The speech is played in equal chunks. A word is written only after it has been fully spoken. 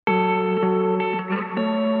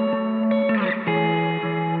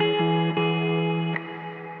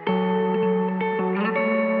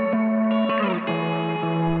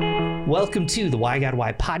Welcome to the Why God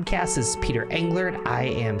Why podcast. This is Peter Englert. I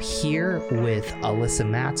am here with Alyssa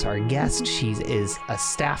Matz, our guest. She is a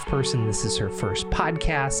staff person. This is her first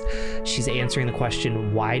podcast. She's answering the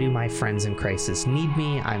question, why do my friends in crisis need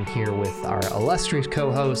me? I'm here with our illustrious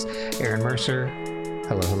co-host, Aaron Mercer.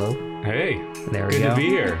 Hello, hello. Hey, there we go. Good to be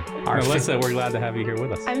here. Alyssa, we're glad to have you here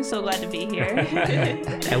with us. I'm so glad to be here.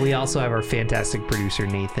 And we also have our fantastic producer,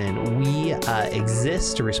 Nathan. We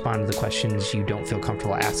exist to respond to the questions you don't feel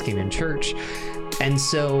comfortable asking in church. And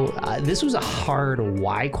so this was a hard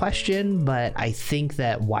why question, but I think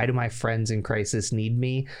that why do my friends in crisis need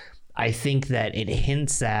me? I think that it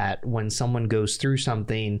hints at when someone goes through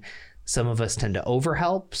something, some of us tend to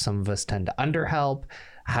overhelp, some of us tend to underhelp.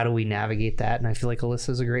 How do we navigate that? And I feel like Alyssa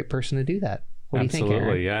is a great person to do that. What do you think, Aaron?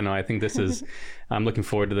 Absolutely. Yeah, no, I think this is, I'm looking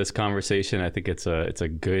forward to this conversation. I think it's a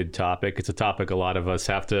good topic. It's a topic a lot of us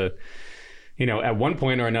have to, at one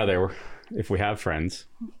point or another, if we have friends,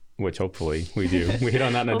 which hopefully we do. We hit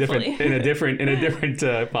on that in a different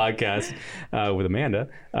podcast with Amanda.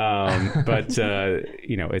 But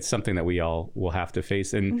it's something that we all will have to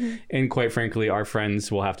face, and quite frankly, our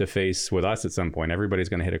friends will have to face with us at some point. Everybody's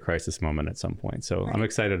going to hit a crisis moment at some point. So right. I'm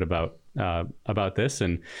excited about this.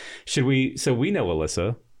 And so we know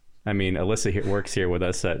Alyssa. I mean, Alyssa works here with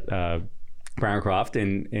us at Browncroft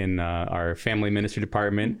in our family ministry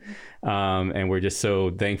department. And we're just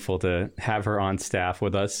so thankful to have her on staff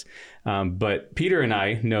with us. But Peter and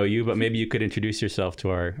I know you, but maybe you could introduce yourself to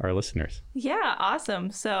our listeners. Yeah,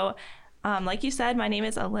 awesome. So like you said, my name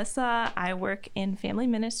is Alyssa. I work in family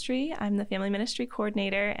ministry. I'm the family ministry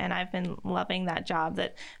coordinator, and I've been loving that job.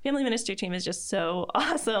 That family ministry team is just so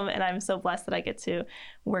awesome, and I'm so blessed that I get to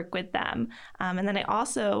work with them. And then I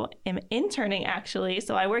also am interning, actually.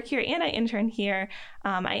 So I work here and I intern here.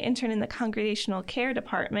 I intern in the congregational care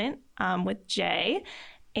department with Jay.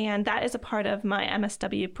 And that is a part of my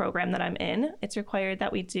MSW program that I'm in. It's required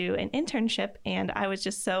that we do an internship, and I was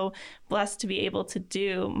just so blessed to be able to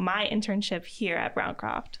do my internship here at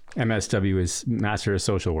Browncroft. MSW is Master of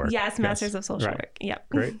Social Work. Yes, Masters of Social Work. Yep.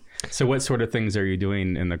 Great. So what sort of things are you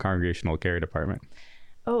doing in the congregational care department?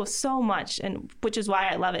 Oh, so much, and which is why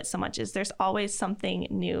I love it so much, is there's always something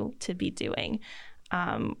new to be doing.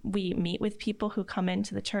 We meet with people who come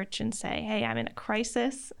into the church and say, hey, I'm in a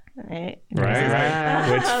crisis. Right.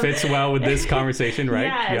 Which fits well with this conversation,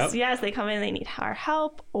 right? Yes. They come in, they need our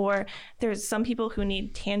help, or there's some people who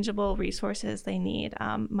need tangible resources. They need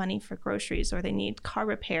money for groceries, or they need car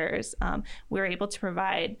repairs. We're able to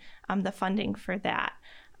provide the funding for that.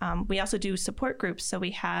 We also do support groups. So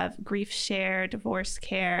we have grief share, divorce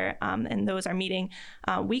care, and those are meeting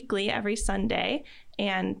weekly every Sunday.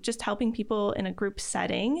 And just helping people in a group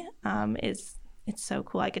setting it's so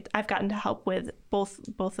cool. I've gotten to help with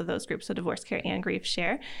both of those groups, so divorce care and grief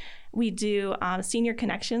share. We do Senior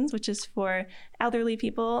Connections, which is for elderly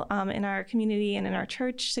people in our community and in our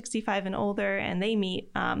church, 65 and older, and they meet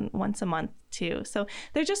once a month too. So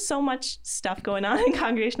there's just so much stuff going on in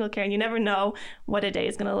congregational care, and you never know what a day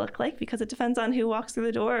is going to look like because it depends on who walks through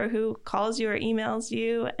the door or who calls you or emails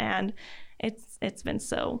you, and it's been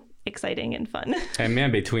so exciting and fun. And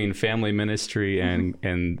man, between family ministry and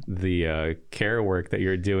the care work that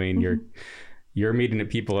you're doing, you're meeting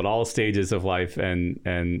people at all stages of life, and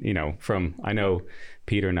I know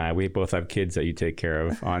Peter and I, we both have kids that you take care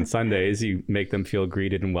of on Sundays. You make them feel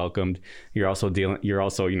greeted and welcomed. You're also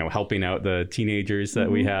helping out the teenagers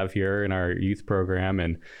that we have here in our youth program,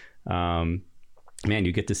 and man,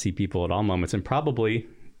 you get to see people at all moments, and probably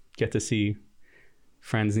get to see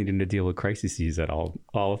friends needing to deal with crises at all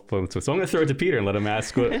points. So I'm going to throw it to Peter and let him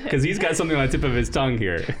ask, because he's got something on the tip of his tongue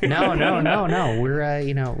here. No.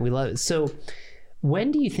 We're, we love it. So when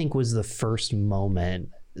do you think was the first moment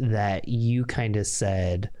that you kind of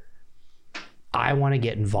said, I want to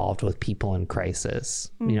get involved with people in crisis?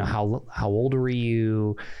 How old were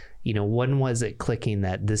you? When was it clicking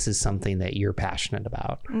that this is something that you're passionate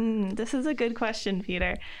about? This is a good question,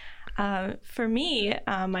 Peter. For me,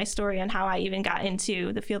 my story on how I even got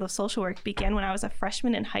into the field of social work began when I was a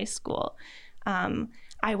freshman in high school.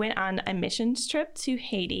 I went on a missions trip to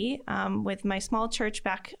Haiti with my small church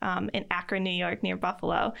back in Akron, New York, near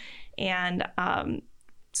Buffalo. And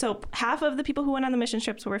so half of the people who went on the mission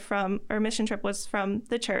trip was from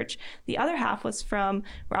the church. The other half was from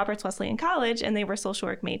Roberts Wesleyan College, and they were social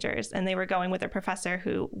work majors, and they were going with a professor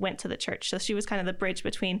who went to the church. So she was kind of the bridge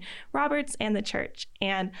between Roberts and the church.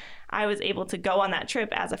 And I was able to go on that trip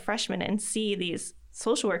as a freshman and see these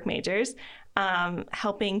social work majors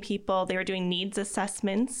helping people. They were doing needs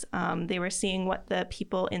assessments. They were seeing what the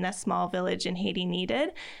people in that small village in Haiti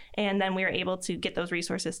needed. And then we were able to get those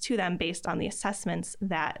resources to them based on the assessments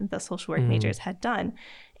that the social work majors had done.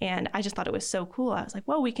 And I just thought it was so cool. I was like,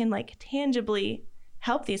 well, we can like tangibly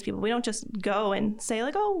help these people. We don't just go and say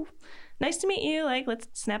like, oh, nice to meet you. Like, let's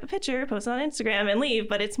snap a picture, post it on Instagram and leave.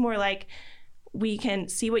 But it's more like, we can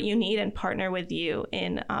see what you need and partner with you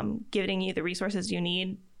in giving you the resources you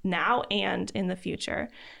need now and in the future.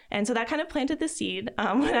 And so that kind of planted the seed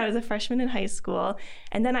when I was a freshman in high school.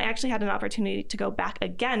 And then I actually had an opportunity to go back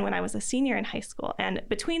again when I was a senior in high school. And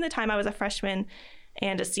between the time I was a freshman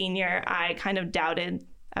and a senior, I kind of doubted.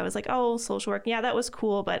 I was like, oh, social work, yeah, that was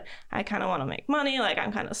cool, but I kind of want to make money. Like,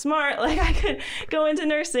 I'm kind of smart. Like, I could go into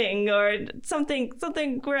nursing or something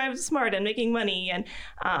where I'm smart and making money.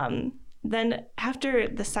 And then after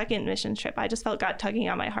the second mission trip, I just felt God tugging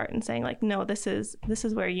on my heart and saying like, no, this is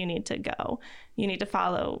where you need to go. You need to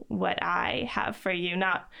follow what I have for you,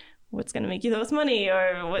 not what's going to make you the most money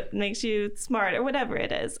or what makes you smart or whatever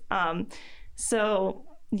it is. So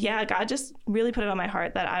yeah, God just really put it on my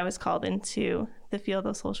heart that I was called into the field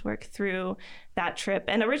of social work through that trip.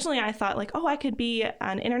 And originally I thought like, oh, I could be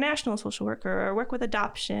an international social worker or work with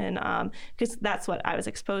adoption, because that's what I was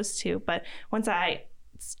exposed to. But once I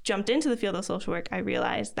jumped into the field of social work, I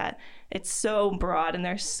realized that it's so broad and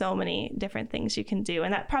there's so many different things you can do.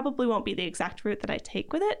 And that probably won't be the exact route that I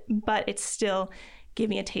take with it, but it's still gave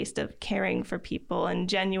me a taste of caring for people and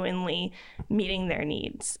genuinely meeting their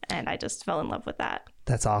needs. And I just fell in love with that.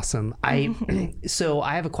 That's awesome. So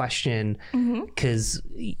I have a question, because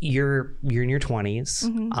you're in your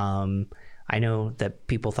 20s. I know that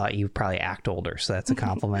people thought you probably act older, so that's a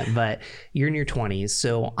compliment, but you're in your 20s.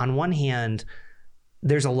 So on one hand,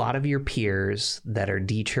 there's a lot of your peers that are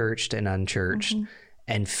de-churched and unchurched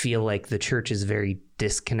and feel like the church is very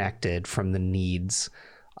disconnected from the needs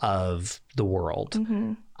of the world.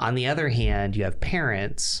 On the other hand, you have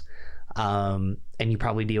parents, and you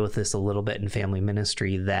probably deal with this a little bit in family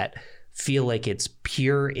ministry, that feel like it's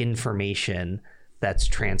pure information that's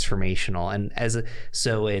transformational. And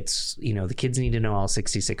so it's, the kids need to know all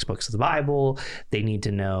 66 books of the Bible. They need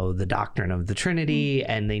to know the doctrine of the Trinity,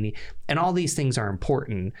 and all these things are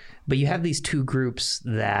important. But you have these two groups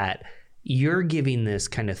that you're giving this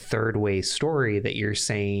kind of third way story that you're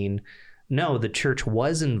saying, no, the church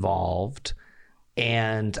was involved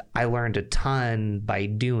and I learned a ton by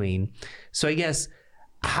doing. So I guess,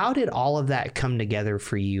 how did all of that come together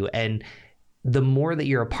for you? And the more that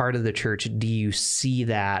you're a part of the church, do you see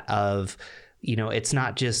that of, it's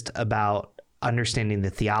not just about understanding the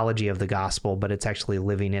theology of the gospel, but it's actually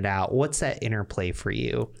living it out? What's that interplay for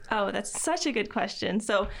you? Oh, that's such a good question.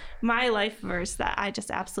 So my life verse that I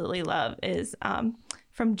just absolutely love is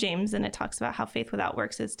from James, and it talks about how faith without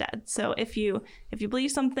works is dead. So if you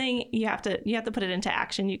believe something, you have to put it into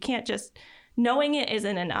action. You can't just, knowing it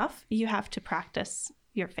isn't enough. You have to practice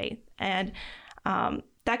your faith. And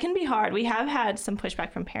that can be hard. We have had some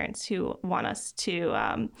pushback from parents who want us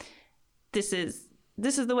to, this is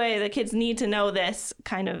the way the kids need to know this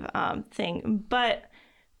kind of thing. But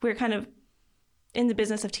we're kind of in the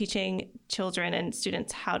business of teaching children and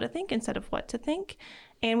students how to think instead of what to think.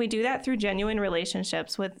 And we do that through genuine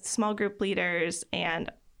relationships with small group leaders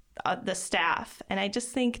and the staff. And I just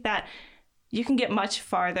think that you can get much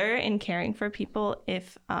farther in caring for people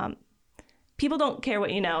if people don't care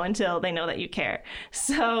what you know until they know that you care.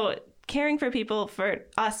 So caring for people, for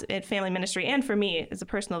us in family ministry and for me, is a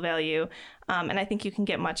personal value. And I think you can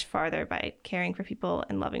get much farther by caring for people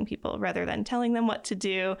and loving people rather than telling them what to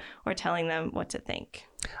do or telling them what to think.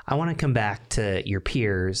 I want to come back to your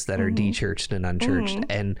peers that are de-churched and unchurched.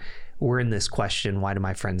 And we're in this question, why do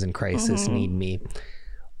my friends in crisis need me?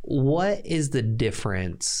 What is the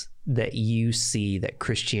difference that you see that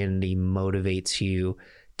Christianity motivates you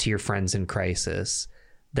to your friends in crisis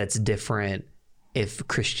that's different if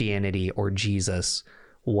Christianity or Jesus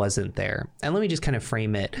wasn't there? And let me just kind of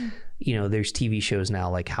frame it. There's TV shows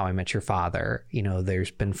now like How I Met Your Father.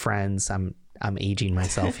 There's been Friends. I'm aging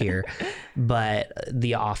myself here, but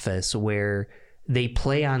The Office, where they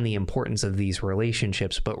play on the importance of these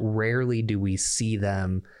relationships, but rarely do we see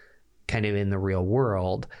them kind of in the real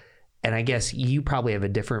world. And I guess you probably have a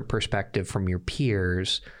different perspective from your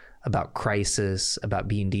peers about crisis, about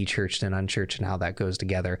being de-churched and unchurched and how that goes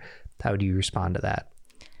together. How do you respond to that?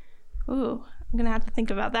 Ooh, I'm going to have to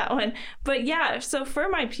think about that one. But yeah, so for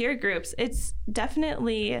my peer groups, it's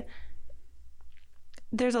definitely,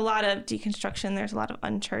 there's a lot of deconstruction. There's a lot of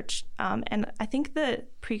unchurched. And I think the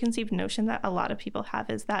preconceived notion that a lot of people have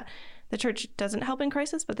is that the church doesn't help in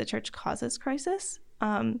crisis, but the church causes crisis.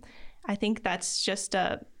 I think that's just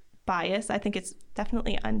a bias. I think it's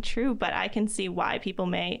definitely untrue, but I can see why people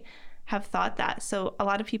may have thought that. So a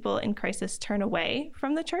lot of people in crisis turn away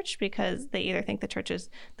from the church because they either think the church is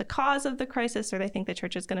the cause of the crisis or they think the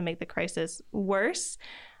church is going to make the crisis worse.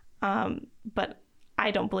 But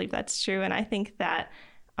I don't believe that's true. And I think that,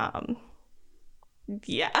 and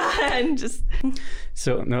just.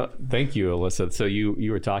 So, no, thank you, Alyssa. So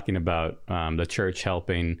you were talking about the church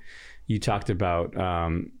helping. You talked about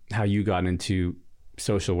how you got into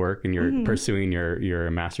social work and you're pursuing your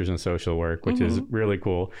master's in social work, which is really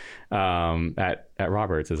cool, at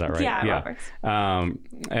Roberts. Is that right? Yeah. Roberts.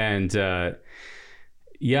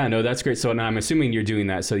 No, that's great. So now I'm assuming you're doing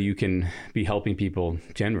that so you can be helping people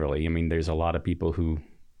generally. I mean, there's a lot of people who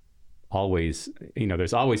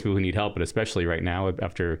there's always people who need help, but especially right now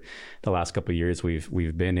after the last couple of years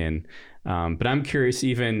we've been in. But I'm curious,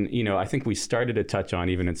 even, I think we started to touch on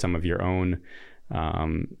even in some of your own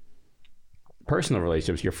personal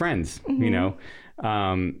relationships, your friends,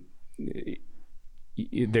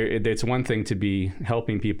 it's one thing to be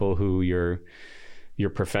helping people who you're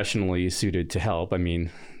professionally suited to help. I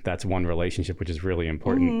mean, that's one relationship, which is really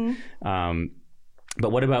important.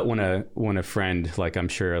 But what about when a friend, like I'm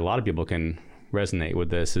sure a lot of people can resonate with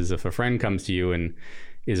this, is if a friend comes to you and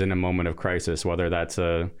is in a moment of crisis, whether that's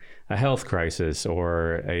a health crisis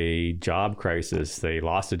or a job crisis, they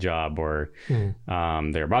lost a job or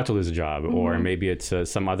they're about to lose a job, or maybe it's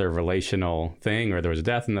some other relational thing, or there was a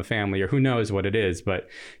death in the family, or who knows what it is, but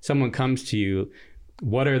someone comes to you,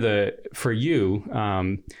 what are for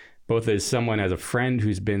you, both as someone, as a friend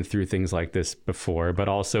who's been through things like this before, but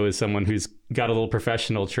also as someone who's got a little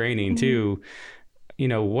professional training too,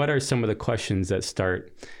 what are some of the questions that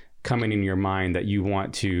start coming in your mind that you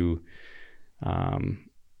want to,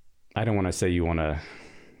 I don't want to say you want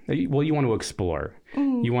to explore.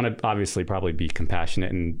 You want to obviously probably be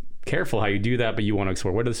compassionate and careful how you do that, but you want to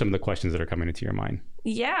explore. What are some of the questions that are coming into your mind?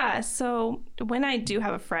 Yeah. So when I do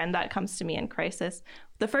have a friend that comes to me in crisis,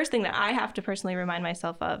 the first thing that I have to personally remind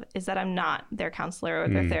myself of is that I'm not their counselor or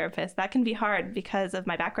their therapist. That can be hard because of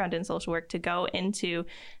my background in social work to go into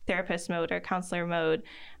therapist mode or counselor mode.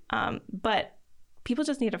 But people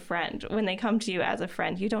just need a friend. When they come to you as a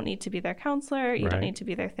friend, you don't need to be their counselor. You don't need to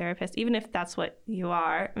be their therapist, even if that's what you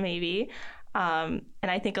are, maybe. And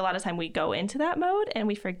I think a lot of time we go into that mode and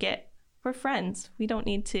we forget we're friends. We don't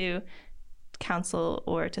need to counsel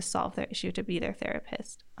or to solve their issue to be their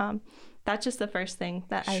therapist. That's just the first thing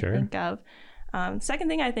that I think of. Second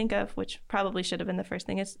thing I think of, which probably should have been the first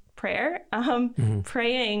thing, is prayer.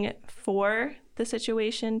 Praying for the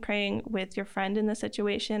situation, praying with your friend in the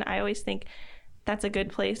situation. I always think that's a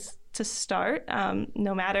good place to start.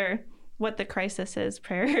 No matter what the crisis is,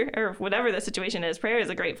 prayer, or whatever the situation is, prayer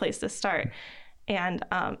is a great place to start. And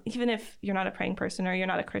even if you're not a praying person or you're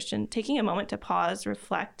not a Christian, taking a moment to pause,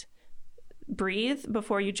 reflect, breathe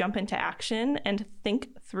before you jump into action and think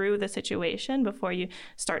through the situation before you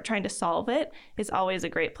start trying to solve it is always a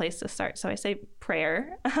great place to start. So I say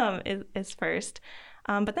prayer is first.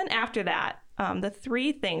 But then after that, there's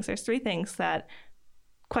three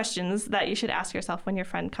questions that you should ask yourself when your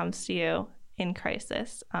friend comes to you in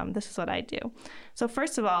crisis. This is what I do. So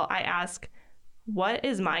first of all, I ask, what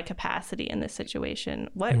is my capacity in this situation?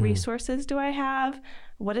 What resources do I have?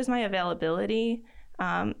 What is my availability?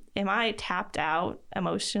 Am I tapped out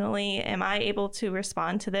emotionally? Am I able to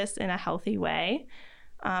respond to this in a healthy way?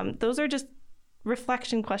 Those are just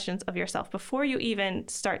reflection questions of yourself. Before you even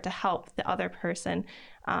start to help the other person,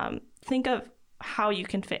 think of how you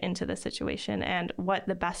can fit into the situation and what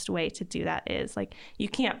the best way to do that is. Like, you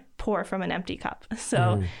can't pour from an empty cup.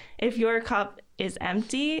 So if your cup is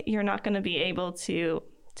empty, you're not going to be able to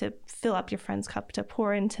fill up your friend's cup, to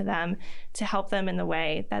pour into them, to help them in the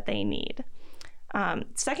way that they need.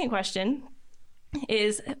 Second question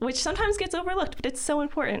is, which sometimes gets overlooked, but it's so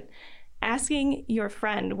important, asking your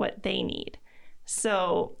friend what they need.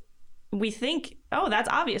 So we think, oh, that's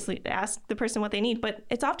obviously to ask the person what they need, but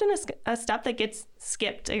it's often a step that gets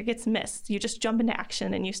skipped or gets missed. You just jump into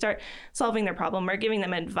action and you start solving their problem or giving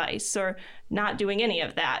them advice or not doing any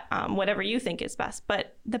of that, whatever you think is best.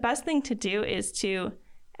 But the best thing to do is to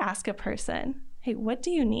ask a person, hey, what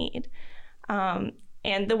do you need?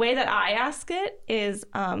 And the way that I ask it is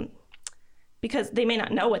because they may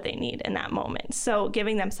not know what they need in that moment. So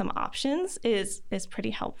giving them some options is pretty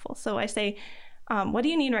helpful. So I say, what do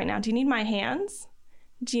you need right now? Do you need my hands?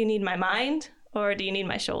 Do you need my mind? Or do you need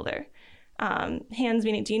my shoulder? Hands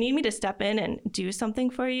meaning, do you need me to step in and do something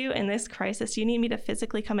for you in this crisis? Do you need me to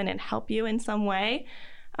physically come in and help you in some way?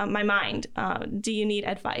 my mind. Do you need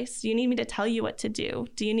advice? Do you need me to tell you what to do?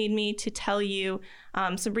 Do you need me to tell you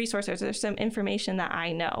some resources or some information that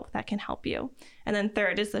I know that can help you? And then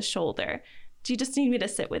third is the shoulder. Do you just need me to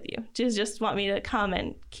sit with you? Do you just want me to come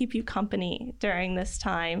and keep you company during this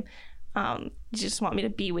time? Do you just want me to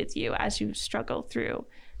be with you as you struggle through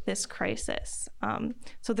this crisis?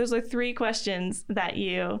 So those are 3 questions that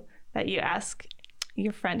you ask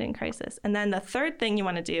your friend in crisis. And then the third thing you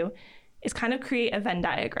want to do is kind of create a Venn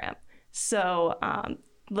diagram. So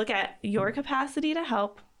look at your capacity to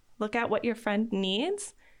help, look at what your friend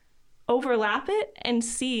needs, overlap it, and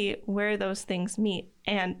see where those things meet.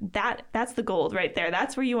 And that's the gold right there.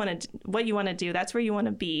 That's where you want to, what you want to do. That's where you want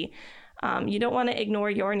to be. You don't want to ignore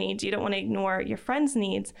your needs. You don't want to ignore your friend's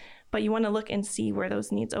needs, but you want to look and see where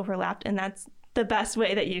those needs overlapped. And that's the best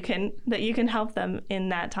way that you can help them in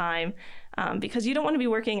that time, because you don't want to be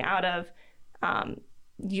working out of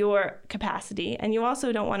your capacity, and you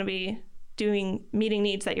also don't want to be meeting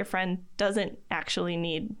needs that your friend doesn't actually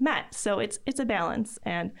need met. So it's a balance,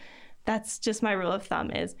 and that's just my rule of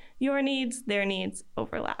thumb: is your needs, their needs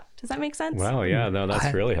overlap. Does that make sense? Wow, yeah, no,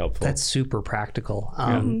 that's really helpful. That's super practical.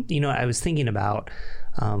 I was thinking about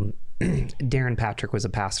Darren Patrick was a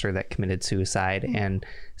pastor that committed suicide, and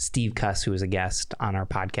Steve Cuss, who was a guest on our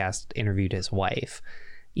podcast, interviewed his wife.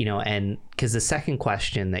 And because the second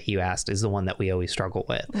question that you asked is the one that we always struggle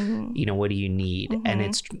with. What do you need? And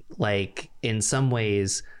it's like, in some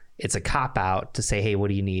ways, it's a cop out to say, hey, what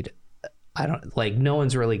do you need? No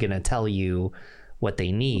one's really going to tell you what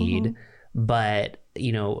they need. But,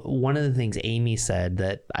 one of the things Amy said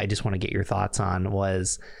that I just want to get your thoughts on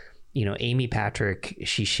was, Amy Patrick,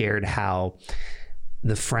 she shared how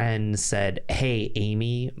the friend said, hey,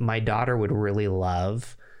 Amy, my daughter would really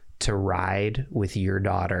love to ride with your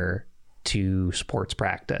daughter to sports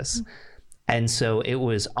practice. And so it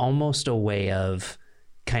was almost a way of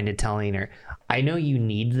kind of telling her, I know you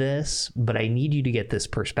need this, but I need you to get this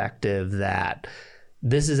perspective that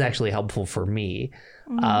this is actually helpful for me.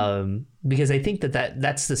 Because I think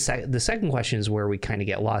that's the second question is where we kind of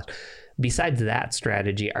get lost. Besides that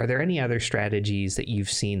strategy, are there any other strategies that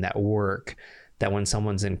you've seen that work, that when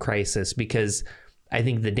someone's in crisis? Because I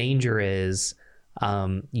think the danger is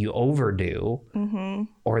you overdo,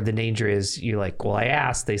 or the danger is you're like, well, I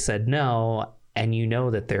asked, they said no, and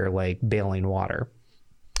that they're like bailing water.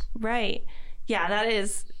 Right. Yeah, that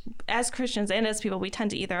is, as Christians and as people, we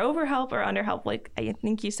tend to either overhelp or underhelp, like I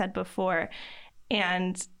think you said before.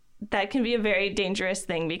 And that can be a very dangerous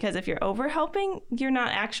thing, because if you're overhelping, you're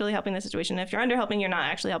not actually helping the situation. If you're underhelping, you're not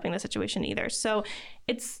actually helping the situation either. So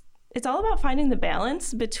it's all about finding the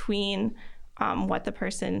balance between what the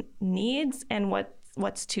person needs and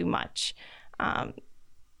what's too much.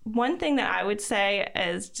 One thing that I would say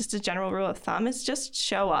as just a general rule of thumb is just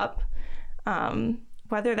show up,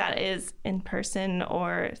 whether that is in person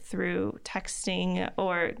or through texting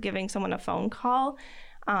or giving someone a phone call.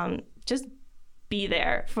 Just be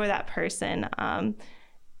there for that person.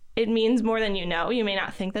 It means more than you know. You may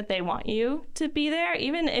not think that they want you to be there,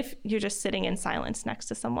 even if you're just sitting in silence next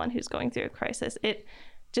to someone who's going through a crisis.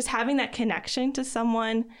 Just having that connection to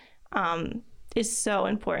someone is so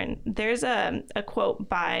important. There's a quote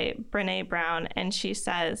by Brené Brown, and she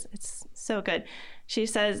says, it's so good. She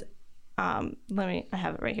says, I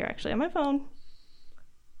have it right here actually on my phone.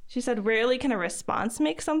 She said, rarely can a response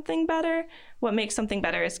make something better. What makes something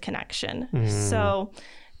better is connection. So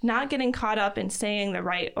not getting caught up in saying the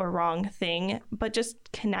right or wrong thing, but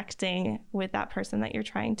just connecting with that person that you're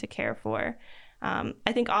trying to care for.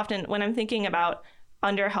 I think often when I'm thinking about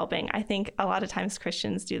underhelping, I think a lot of times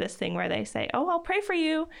Christians do this thing where they say, oh, I'll pray for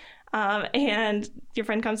you. And your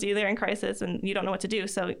friend comes to you there in crisis and you don't know what to do.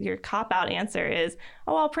 So your cop-out answer is,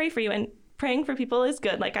 oh, I'll pray for you. And praying for people is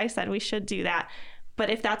good. Like I said, we should do that. But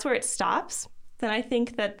if that's where it stops, then I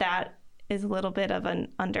think that is a little bit of an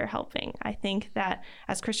underhelping. I think that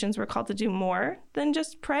as Christians, we're called to do more than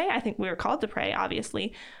just pray. I think we were called to pray,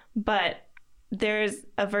 obviously, but there's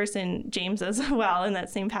a verse in James as well, in that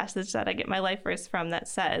same passage that I get my life verse from, that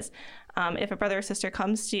says, if a brother or sister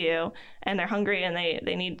comes to you and they're hungry and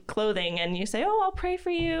they need clothing, and you say, oh, I'll pray for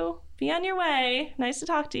you, be on your way, nice to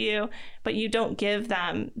talk to you, but you don't give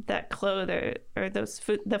them that clothes or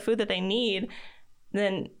the food that they need,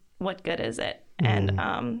 then what good is it? And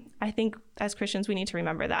I think as Christians, we need to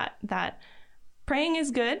remember that praying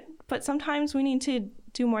is good, but sometimes we need to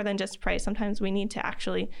do more than just pray. Sometimes we need to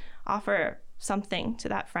actually offer something to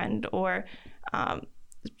that friend, or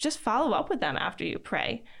just follow up with them after you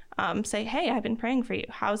pray. Say, hey, I've been praying for you.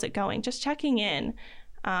 How's it going? Just checking in.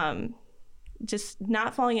 Just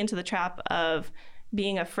not falling into the trap of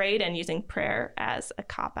being afraid and using prayer as a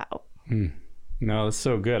cop-out. No, it's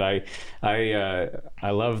so good. I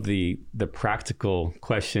love the practical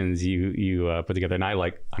questions you put together, and I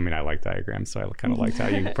like diagrams, so I kind of liked how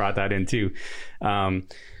you brought that in too.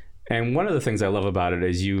 And one of the things I love about it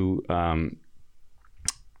is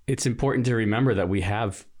it's important to remember that we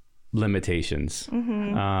have limitations,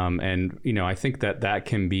 and I think that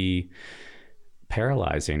can be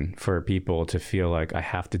paralyzing for people to feel like I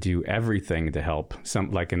have to do everything to help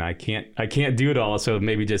and I can't do it all. So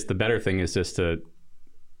maybe just the better thing is just to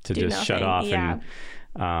just nothing. Shut off. Yeah.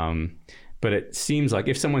 And but it seems like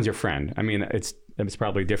if someone's your friend, I mean, it's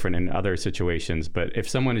probably different in other situations, but if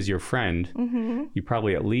someone is your friend, you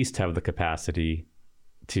probably at least have the capacity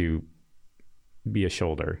to be a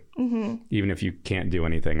shoulder, even if you can't do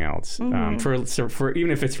anything else, for even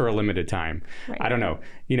if it's for a limited time. Right. I don't know.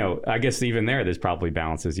 I guess even there's probably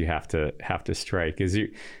balances you have to strike.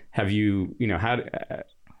 How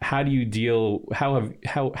do you deal?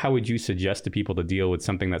 How would you suggest to people to deal with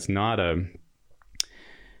something that's not a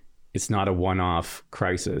one-off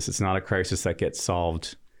crisis? It's not a crisis that gets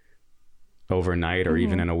solved overnight or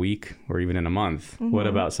even in a week or even in a month. What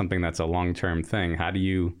about something that's a long-term thing? How do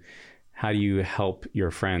you help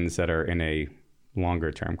your friends that are in a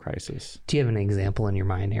longer term crisis? Do you have an example in your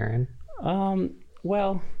mind, Aaron?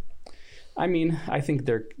 Well, I mean, I think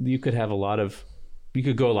you could go a lot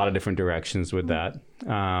of different directions with that.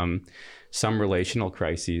 Some relational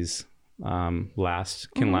crises can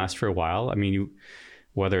last for a while. I mean,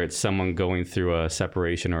 whether it's someone going through a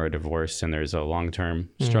separation or a divorce and there's a long-term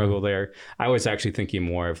struggle there. I was actually thinking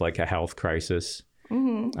more of like a health crisis.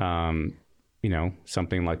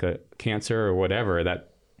 Something like a cancer or whatever,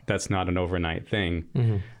 that's not an overnight thing,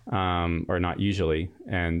 or not usually.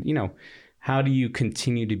 And, how do you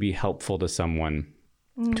continue to be helpful to someone,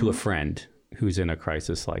 to a friend who's in a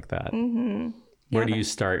crisis like that? Where do you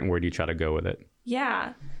start and where do you try to go with it?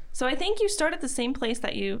 Yeah. So I think you start at the same place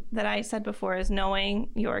that I said before, is knowing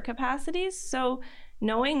your capacities. So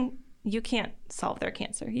knowing you can't solve their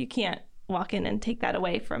cancer. You can't walk in and take that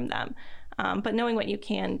away from them. But knowing what you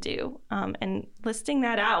can do, and listing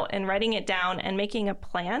that out and writing it down and making a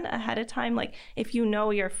plan ahead of time. Like if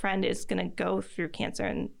your friend is going to go through cancer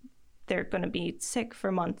and they're going to be sick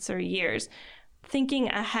for months or years, thinking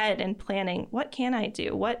ahead and planning, what can I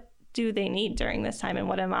do? What do they need during this time? And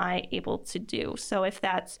what am I able to do? So if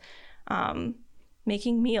that's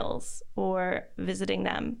making meals or visiting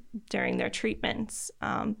them during their treatments,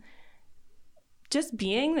 just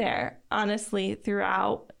being there, honestly,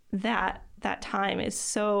 throughout that time is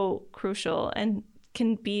so crucial and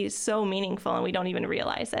can be so meaningful, and we don't even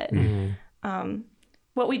realize it.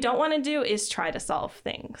 What we don't want to do is try to solve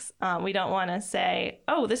things. We don't want to say,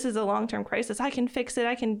 oh, this is a long-term crisis. I can fix it.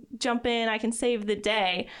 I can jump in. I can save the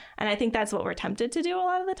day. And I think that's what we're tempted to do a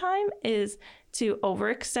lot of the time, is to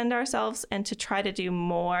overextend ourselves and to try to do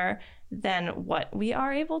more than what we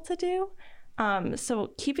are able to do.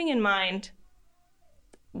 So keeping in mind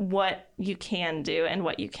what you can do and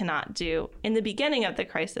what you cannot do in the beginning of the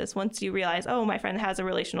crisis, once you realize, oh, my friend has a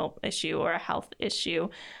relational issue or a health issue,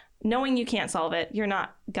 knowing you can't solve it, you're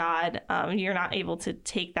not God, you're not able to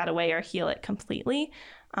take that away or heal it completely,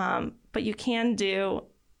 but you can do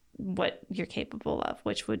what you're capable of,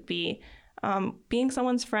 which would be being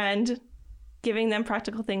someone's friend, giving them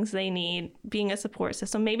practical things they need, being a support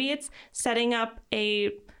system. Maybe it's setting up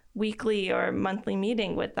a weekly or monthly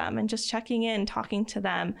meeting with them and just checking in, talking to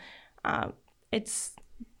them. Does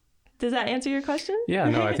that answer your question? Yeah,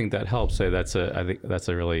 no, I think that helps. I think that's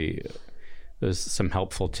a really, there's some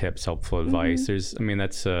helpful tips, helpful advice.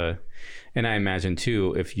 And I imagine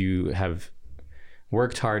too, if you have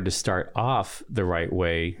worked hard to start off the right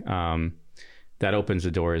way, that opens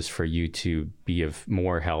the doors for you to be of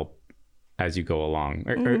more help as you go along,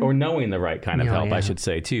 or knowing the right kind of help, yeah. I should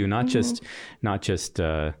say too, not just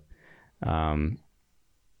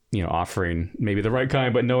offering maybe the right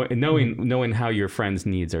kind, but knowing how your friends'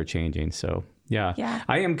 needs are changing. So yeah.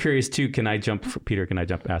 I am curious too. Peter,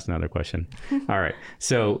 ask another question? All right.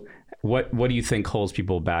 So what do you think holds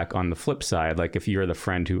people back on the flip side? Like if you're the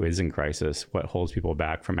friend who is in crisis, what holds people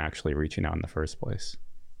back from actually reaching out in the first place?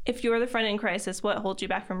 If you're the friend in crisis, what holds you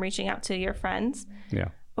back from reaching out to your friends? Yeah.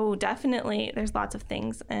 Oh, definitely. There's lots of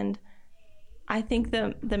things. And I think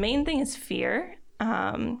the main thing is fear.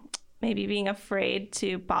 Maybe being afraid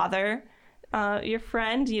to bother your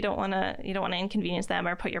friend. You don't want to inconvenience them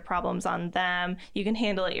or put your problems on them. You can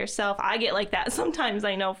handle it yourself. I get like that sometimes.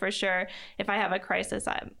 I know for sure if I have a crisis,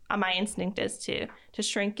 my instinct is to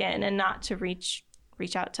shrink in and not to reach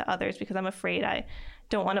out to others because I'm afraid I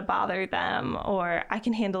don't want to bother them, or I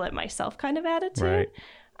can handle it myself kind of attitude.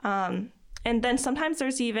 Right. And then sometimes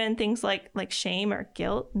there's even things like shame or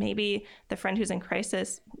guilt. Maybe the friend who's in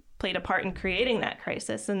crisis played a part in creating that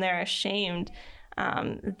crisis, and they're ashamed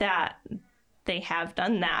that they have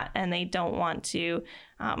done that, and they don't want to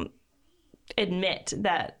admit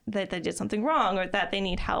that they did something wrong or that they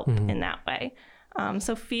need help in that way.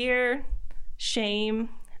 So fear, shame,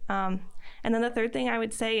 and then the third thing I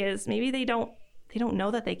would say is maybe they don't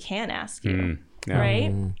know that they can ask you,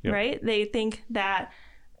 right? Yep. Right? They think that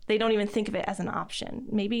they don't even think of it as an option.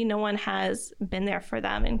 Maybe no one has been there for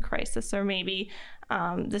them in crisis, or maybe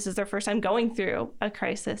this is their first time going through a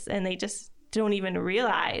crisis, and they just don't even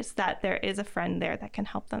realize that there is a friend there that can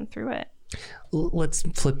help them through it. Let's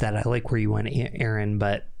flip that. I like where you went, Erin,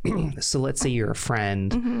 but so let's say you're a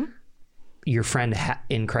friend. Your friend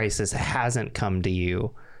in crisis hasn't come to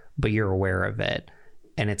you, but you're aware of it.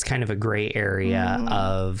 And it's kind of a gray area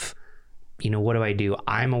of, what do I do?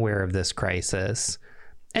 I'm aware of this crisis.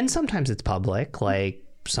 And sometimes it's public. Like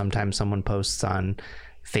sometimes someone posts on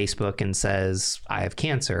Facebook and says, I have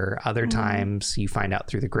cancer. Other times you find out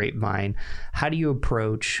through the grapevine. How do you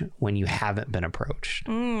approach when you haven't been approached?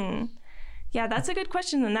 Yeah, that's a good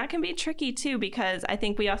question. And that can be tricky too, because I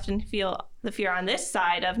think we often feel the fear on this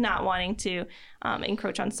side of not wanting to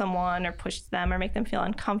encroach on someone or push them or make them feel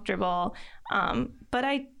uncomfortable. But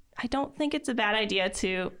I don't think it's a bad idea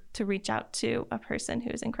to reach out to a person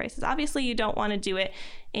who's in crisis. Obviously, you don't want to do it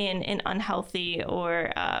in an unhealthy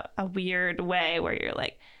or a weird way where you're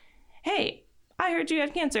like, hey, I heard you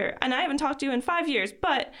have cancer and I haven't talked to you in 5 years,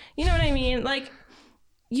 but you know what I mean? Like,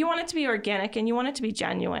 you want it to be organic and you want it to be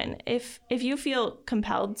genuine. If you feel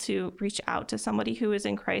compelled to reach out to somebody who is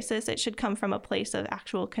in crisis, it should come from a place of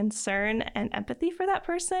actual concern and empathy for that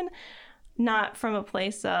person, not from a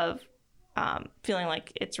place of feeling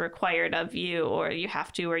like it's required of you, or you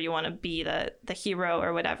have to, or you want to be the hero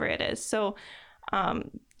or whatever it is. So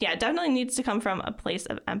it definitely needs to come from a place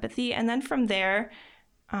of empathy. And then from there,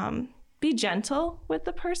 be gentle with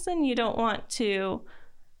the person. You don't want to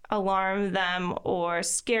alarm them or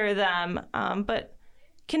scare them, but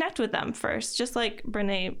connect with them first. Just like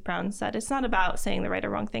Brene Brown said, it's not about saying the right or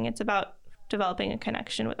wrong thing. It's about developing a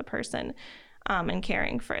connection with a person and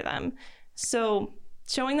caring for them. So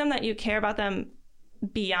showing them that you care about them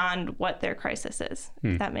beyond what their crisis is,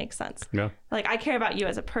 if that makes sense. Yeah. Like, I care about you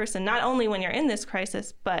as a person, not only when you're in this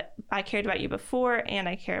crisis, but I cared about you before and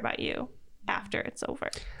I care about you after it's over.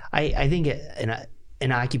 I think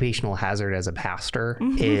an occupational hazard as a pastor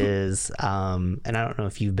is, and I don't know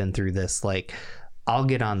if you've been through this, like I'll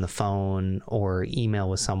get on the phone or email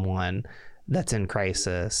with someone that's in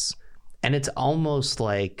crisis and it's almost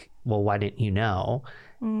like, well, why didn't you know?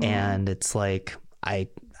 And it's like, I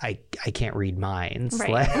can't read minds.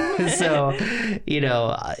 Right. So,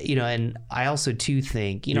 and I also too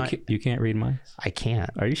think, you can't read minds? I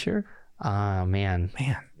can't. Are you sure? Man.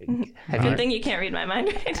 Good thing you can't read my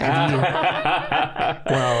mind right now.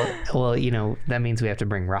 Well, that means we have to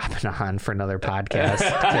bring Robin on for another podcast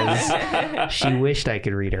because she wished I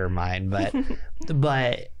could read her mind.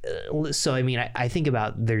 But so, I mean, I think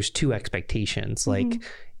about there's two expectations, like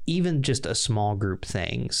even just a small group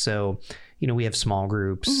thing. So, we have small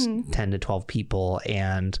groups, 10 to 12 people,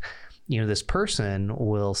 and, this person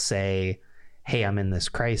will say, hey, I'm in this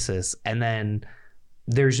crisis. And then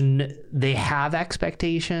they have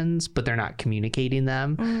expectations, but they're not communicating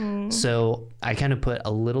them. So I kind of put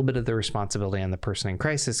a little bit of the responsibility on the person in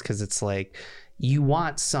crisis, because it's like, you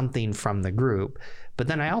want something from the group, but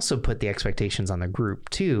then I also put the expectations on the group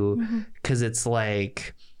too, because it's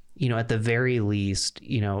like, at the very least,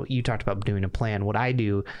 you talked about doing a plan. What I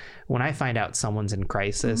do when I find out someone's in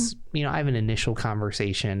crisis, I have an initial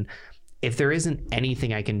conversation. If there isn't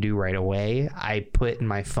anything I can do right away, I put in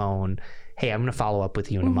my phone, hey, I'm going to follow up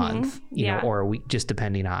with you in a month, or a week, just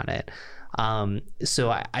depending on it.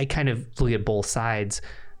 So I kind of look at both sides.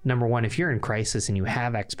 Number one, if you're in crisis and you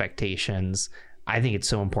have expectations, I think it's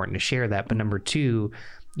so important to share that. But number two,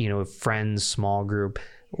 friends, small group,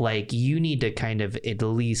 like you need to kind of at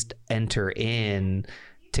least enter in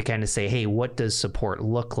to kind of say, hey, what does support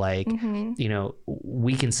look like?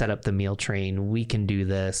 We can set up the meal train. We can do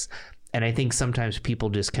this. And I think sometimes people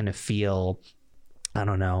just kind of feel, I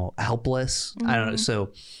don't know, helpless. I don't know.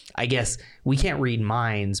 So I guess we can't read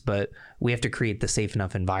minds, but we have to create the safe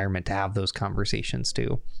enough environment to have those conversations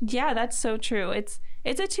too. Yeah, that's so true. It's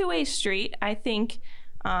a two-way street. I think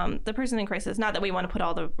the person in crisis, not that we want to put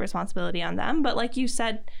all the responsibility on them, but like you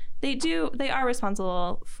said, they are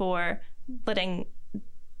responsible for letting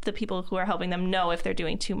the people who are helping them know if they're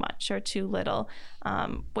doing too much or too little,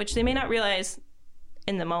 which they may not realize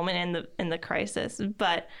in the moment in the crisis,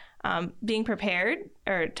 but being prepared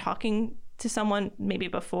or talking to someone maybe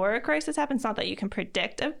before a crisis happens. Not that you can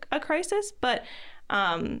predict a crisis, but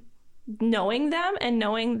knowing them and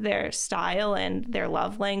knowing their style and their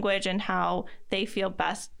love language and how they feel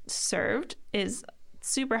best served is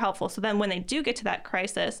super helpful. So then when they do get to that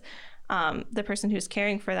crisis, the person who's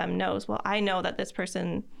caring for them knows, well, I know that this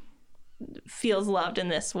person feels loved in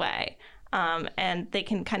this way. And they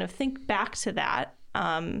can kind of think back to that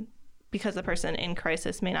because the person in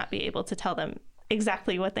crisis may not be able to tell them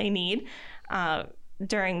exactly what they need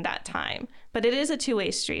during that time. But it is a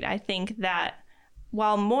two-way street. I think that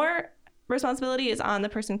while more responsibility is on the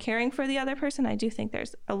person caring for the other person, I do think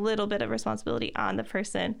there's a little bit of responsibility on the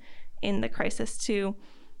person in the crisis to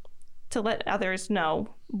let others know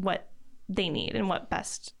what they need and what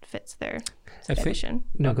best fits their situation.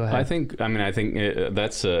 No, go ahead. I think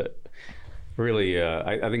that's a really,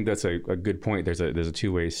 I think that's a good point. There's a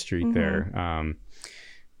two-way street there.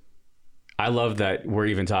 I love that we're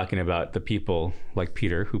even talking about the people like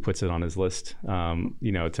Peter who puts it on his list,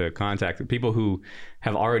 to contact the people who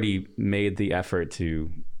have already made the effort to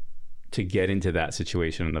get into that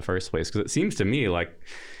situation in the first place. Because it seems to me like,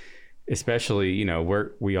 especially,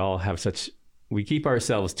 we all have we keep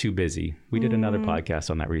ourselves too busy. We did another podcast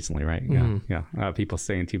on that recently, right? Yeah. People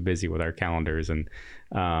staying too busy with our calendars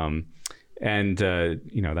that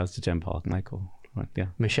was to Jen Paul, Michael. Yeah,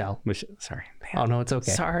 Michelle. Sorry. Man. Oh no, it's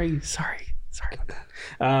okay. Sorry about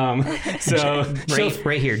that. So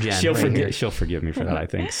right here, Jen. She'll forgive me for that, I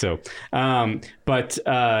think. So, but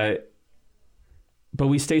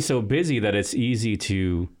we stay so busy that it's easy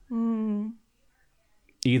to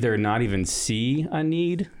either not even see a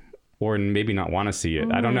need or maybe not want to see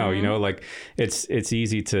it. I don't know. Like it's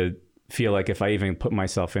easy to feel like if I even put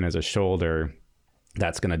myself in as a shoulder,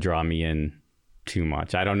 that's going to draw me in too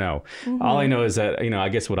much. I don't know. All I know is that, I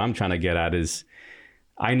guess what I'm trying to get at is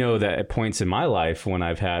I know that at points in my life when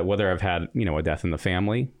whether I've had, a death in the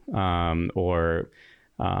family, or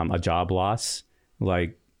a job loss,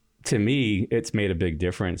 like to me, it's made a big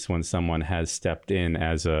difference when someone has stepped in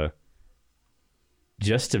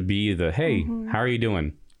just to be the, hey, how are you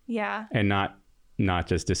doing? Yeah. And not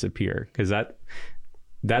just disappear. 'Cause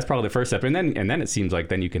that's probably the first step. And then it seems like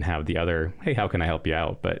then you can have the other, hey, how can I help you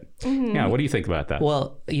out? But yeah, what do you think about that?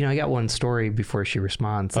 Well, I got one story before she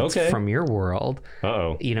responds. It's from your world.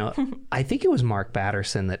 Uh-oh. I think it was Mark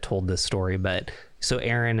Batterson that told this story, but so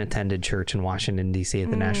Aaron attended church in Washington, D.C.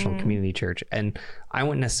 at the National Community Church. And I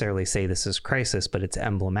wouldn't necessarily say this is crisis, but it's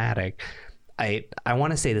emblematic. I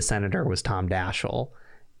want to say the senator was Tom Daschle.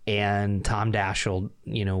 And Tom Daschle,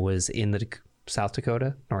 was in the South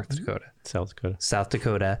Dakota. South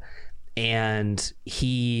Dakota. And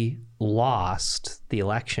he lost the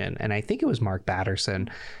election. And I think it was Mark Batterson,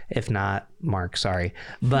 if not Mark, sorry.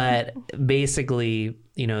 But basically,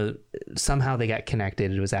 somehow they got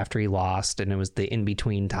connected. It was after he lost and it was the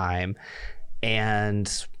in-between time.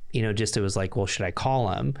 And, it was like, well, should I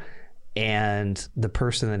call him? And the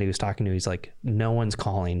person that he was talking to, he's like, no one's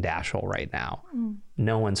calling Daschle right now.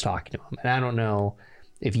 No one's talking to him. And I don't know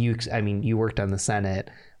if you worked on the Senate,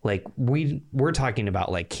 like we're talking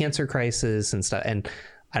about like cancer crisis and stuff. And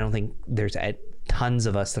I don't think there's tons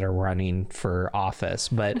of us that are running for office,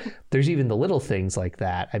 but there's even the little things like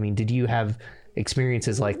that. I mean, did you have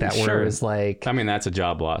experiences like that where it was like, that's a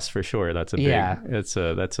job loss for sure. That's a big,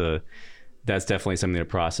 that's definitely something to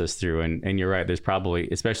process through. And you're right. There's probably,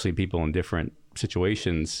 especially people in different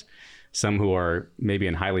situations, some who are maybe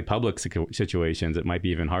in highly public situations, it might be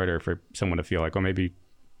even harder for someone to feel like, oh, maybe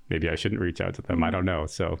I shouldn't reach out to them. I don't know.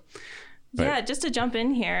 So, yeah, just to jump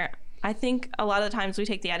in here, I think a lot of the times we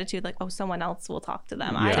take the attitude like, oh, someone else will talk to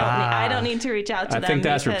them. Yeah. I don't need to reach out to them. I think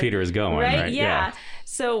that's where Peter is going, right? Yeah.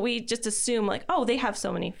 So we just assume like, oh, they have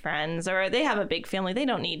so many friends or they have a big family. They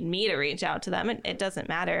don't need me to reach out to them. It doesn't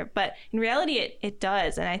matter. But in reality, it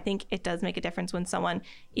does. And I think it does make a difference when someone,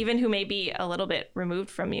 even who may be a little bit removed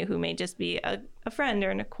from you, who may just be a friend or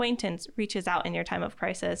an acquaintance, reaches out in your time of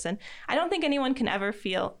crisis. And I don't think anyone can ever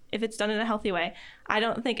feel, if it's done in a healthy way, I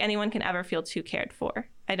don't think anyone can ever feel too cared for.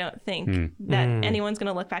 I don't think that anyone's going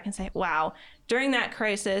to look back and say, wow, during that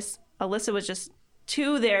crisis, Alyssa was just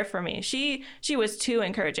too there for me. She was too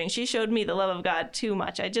encouraging. She showed me the love of God too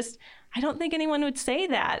much. I don't think anyone would say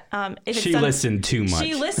that. She listened too much.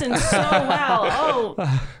 She listened so well.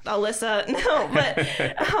 Oh, Alyssa. No,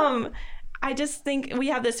 but I just think we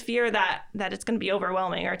have this fear that it's going to be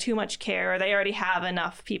overwhelming or too much care, or they already have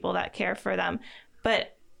enough people that care for them.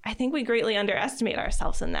 But I think we greatly underestimate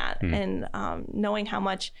ourselves in that, and knowing how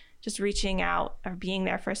much just reaching out or being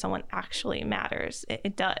there for someone actually matters.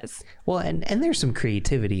 It does. Well, and there's some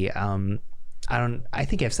creativity. I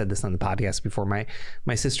think I've said this on the podcast before.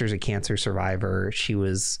 My sister's a cancer survivor. She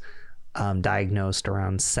was diagnosed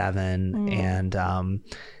around 7. And,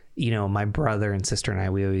 my brother and sister and I,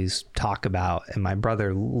 we always talk about, and my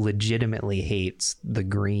brother legitimately hates the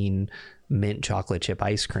green mint chocolate chip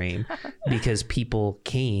ice cream because people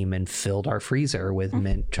came and filled our freezer with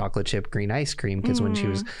mint chocolate chip green ice cream because when she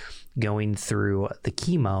was going through the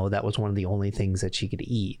chemo, that was one of the only things that she could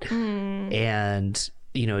eat. And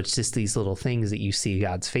it's just these little things that you see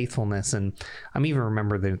God's faithfulness. And I'm even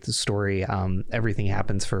remember the story, Everything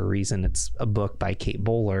Happens for a Reason. It's a book by Kate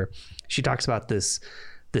Bowler. She talks about this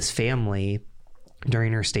family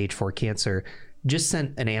during her stage 4 cancer just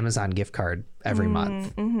sent an Amazon gift card every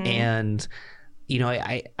month. And,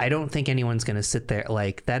 I don't think anyone's going to sit there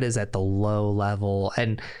like that is at the low level.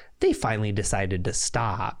 And they finally decided to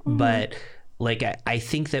stop. But like, I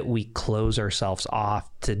think that we close ourselves off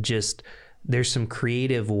to just, there's some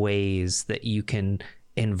creative ways that you can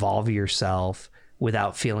involve yourself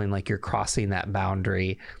without feeling like you're crossing that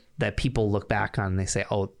boundary that people look back on and they say,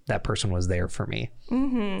 oh, that person was there for me.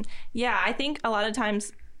 Yeah, I think a lot of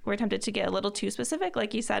times we're tempted to get a little too specific,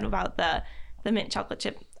 like you said about the mint chocolate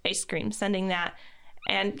chip ice cream, sending that.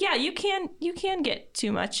 And yeah, you can get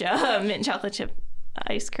too much mint chocolate chip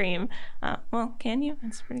ice cream. Well, can you?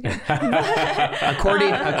 That's pretty good.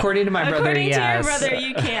 according to my brother, according yes. to your brother,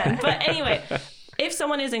 you can. But anyway, if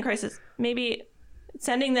someone is in crisis, maybe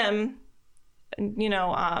sending them,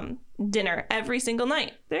 dinner every single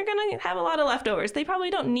night. They're going to have a lot of leftovers. They probably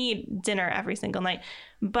don't need dinner every single night,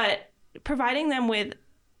 but providing them with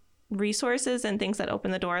resources and things that open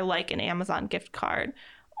the door, like an Amazon gift card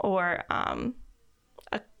or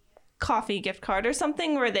a coffee gift card or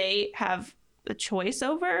something where they have a choice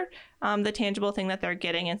over the tangible thing that they're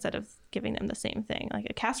getting instead of giving them the same thing, like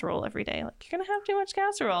a casserole every day. Like, you're going to have too much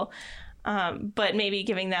casserole. But maybe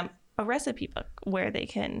giving them a recipe book where they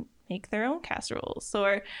can make their own casseroles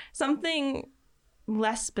or something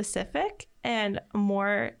less specific and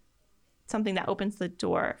more something that opens the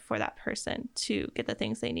door for that person to get the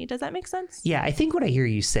things they need. Does that make sense? Yeah, I think what I hear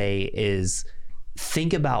you say is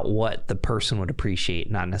think about what the person would appreciate,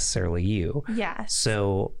 not necessarily you. Yes.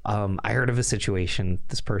 So I heard of a situation,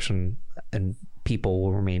 this person, and people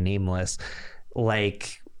will remain nameless,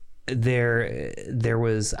 like there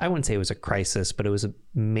was, I wouldn't say it was a crisis, but it was a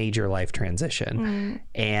major life transition.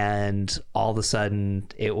 And all of a sudden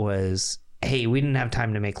it was, hey, we didn't have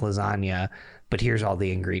time to make lasagna, but here's all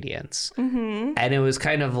the ingredients. And it was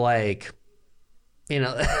kind of like,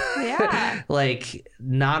 Yeah. like,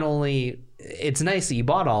 not only it's nice that you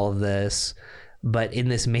bought all of this, but in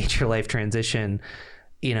this major life transition,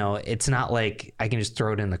 it's not like I can just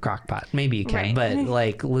throw it in the crock pot. Maybe you can, Right. but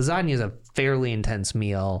like lasagna is a fairly intense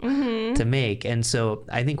meal to make. And so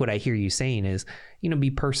I think what I hear you saying is, be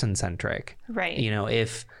person centric. Right.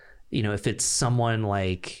 If it's someone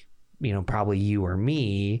like, probably you or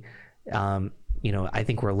me, I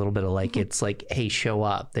think we're a little bit alike. It's like, hey, show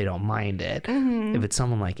up. They don't mind it. If it's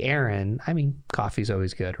someone like Aaron, I mean, coffee's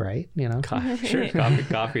always good, right? Sure,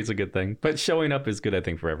 coffee's a good thing, but showing up is good, I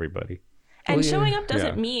think, for everybody. And showing up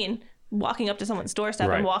doesn't mean walking up to someone's doorstep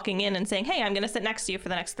Right. and walking in and saying, hey, I'm going to sit next to you for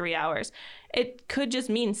the next 3 hours. It could just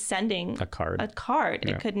mean sending A card.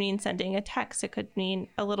 It could mean sending a text. It could mean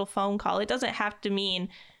a little phone call. It doesn't have to mean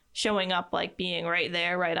showing up, like being right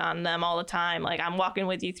there, right on them all the time. Like, I'm walking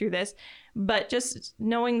with you through this, but just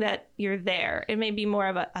knowing that you're there. It may be more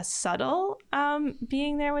of a subtle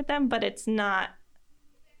being there with them, but it's not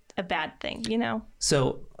a bad thing,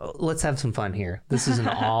 So let's have some fun here. This is an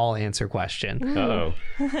all answer question. Uh-oh.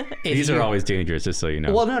 These are always dangerous, just so you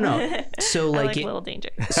know. Well, no. So I like, like little danger.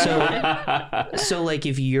 so like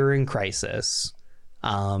if you're in crisis,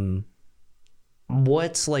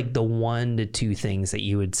 what's like the 1 to 2 things that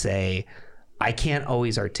you would say, I can't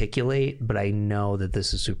always articulate, but I know that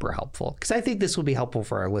this is super helpful? Because I think this will be helpful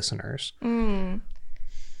for our listeners.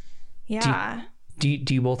 Yeah. Do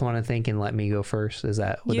you both want to think and let me go first? Would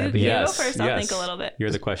that be? You go first. I'll think a little bit.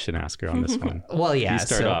 You're the question asker on this one. Well, yeah. You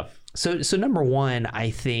start off. So number one,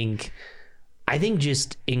 I think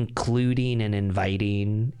just including and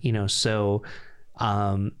inviting,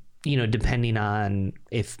 depending on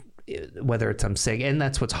whether it's I'm sick, and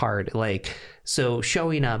that's what's hard. Like, so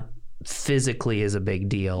showing up physically is a big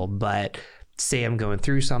deal, but say I'm going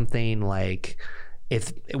through something, like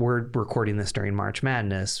if we're recording this during March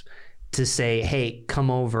Madness, to say, hey,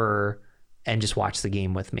 come over and just watch the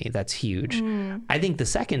game with me. That's huge. I think the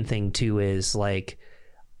second thing too is, like,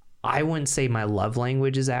 I wouldn't say my love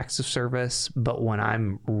language is acts of service, but when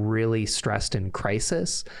I'm really stressed in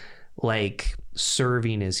crisis, like,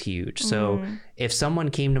 serving is huge. So if someone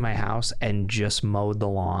came to my house and just mowed the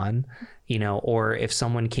lawn, or if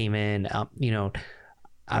someone came in,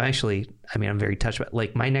 I'm very touched by,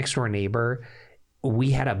 like, my next door neighbor.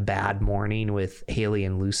 We had a bad morning with Haley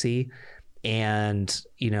and Lucy, and,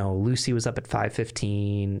 Lucy was up at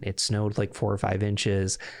 5:15. It snowed like 4 or 5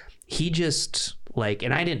 inches. He just like,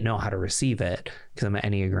 and I didn't know how to receive it because I'm an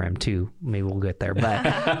Enneagram 2. Maybe we'll get there,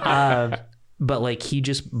 but like, he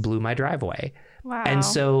just blew my driveway. Wow. And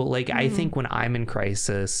so, like, I think when I'm in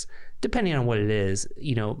crisis, depending on what it is,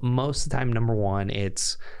 most of the time, number one,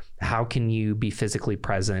 it's how can you be physically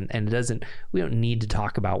present? And we don't need to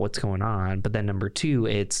talk about what's going on. But then number two,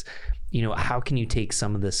 it's, how can you take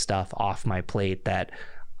some of this stuff off my plate that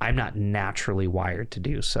I'm not naturally wired to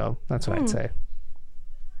do? So that's what I'd say.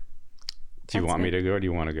 Do you want me to go, or do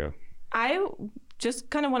you want to go? I just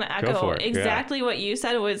kind of want to echo exactly what you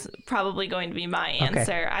said was probably going to be my answer.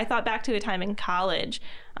 Okay. I thought back to a time in college.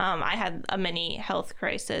 I had a mini health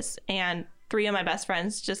crisis, and 3 of my best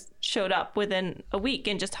friends just showed up within a week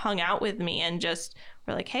and just hung out with me and just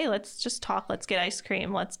were like, hey, let's just talk. Let's get ice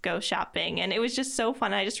cream. Let's go shopping. And it was just so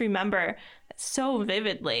fun. I just remember so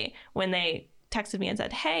vividly when they texted me and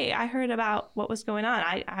said, hey, I heard about what was going on.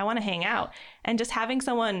 I want to hang out. And just having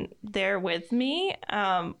someone there with me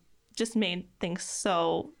just made things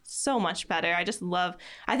so much better. I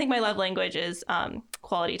think my love language is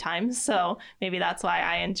quality time. So maybe that's why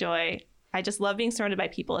I just love being surrounded by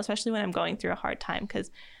people, especially when I'm going through a hard time, because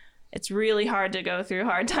it's really hard to go through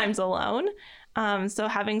hard times alone. So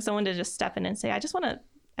having someone to just step in and say, I just want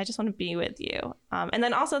to be with you. And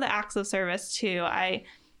then also the acts of service too.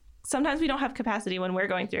 Sometimes we don't have capacity when we're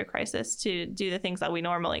going through a crisis to do the things that we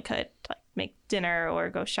normally could, like make dinner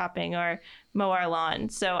or go shopping or mow our lawn.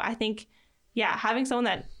 So I think, having someone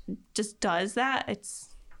that just does that,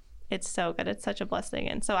 it's so good. It's such a blessing.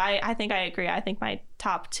 And so I think I agree. I think my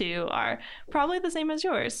top 2 are probably the same as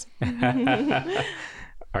yours.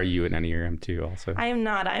 Are you an Enneagram 2 also? I am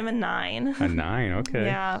not. I'm a 9. A 9, okay.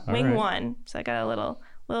 Yeah, wing 1. So I got a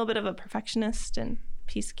little bit of a perfectionist and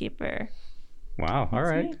peacekeeper. Wow. All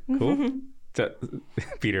right. Cool.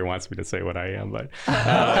 Peter wants me to say what I am, but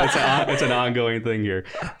it's an ongoing thing here.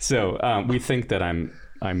 So we think that I'm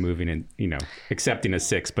moving in, accepting a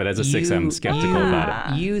 6, but as a 6, I'm skeptical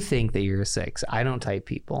about it. You think that you're a 6. I don't type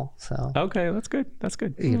people, so. Okay, that's good. That's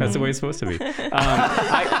good. That's the way it's supposed to be.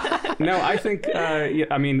 I think,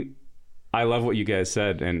 I love what you guys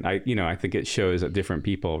said, and I think it shows that different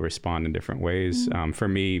people respond in different ways. For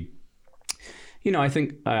me, I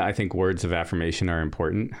think words of affirmation are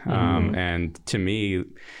important. And to me,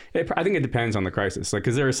 I think it depends on the crisis. Like,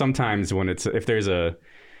 because there are some times when if there's a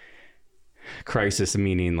crisis,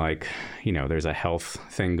 meaning like, there's a health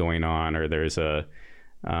thing going on, or there's a,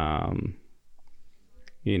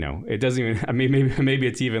 it doesn't even, maybe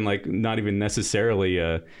it's even like not even necessarily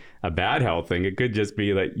a bad health thing. It could just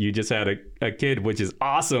be that you just had a kid, which is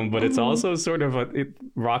awesome, but it's also sort of it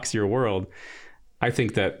rocks your world. I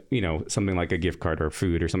think that, something like a gift card or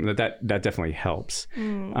food or something that definitely helps.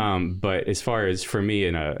 But as far as for me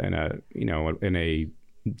in a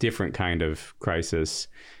different kind of crisis,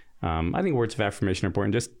 I think words of affirmation are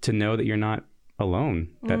important, just to know that you're not alone,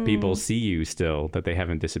 that people see you still, that they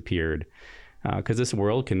haven't disappeared. Because this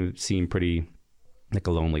world can seem pretty like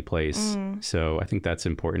a lonely place. So I think that's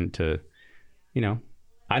important to,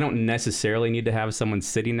 I don't necessarily need to have someone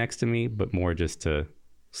sitting next to me, but more just to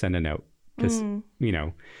send a note. Just,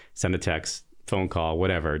 send a text, phone call,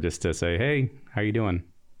 whatever, just to say, hey, how you doing?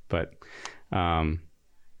 But,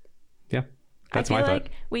 that's my thought.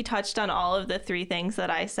 Like we touched on all of the 3 things that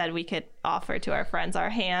I said we could offer to our friends: our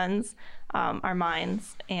hands, our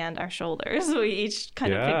minds, and our shoulders. We each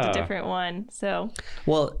kind of picked a different one. So,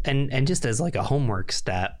 well, and just as like a homework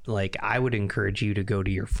step, like I would encourage you to go to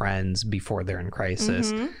your friends before they're in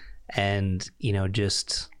crisis, and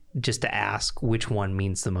just to ask which one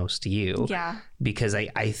means the most to you. Yeah. Because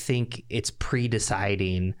I think it's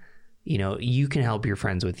pre-deciding, you can help your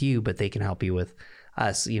friends with you, but they can help you with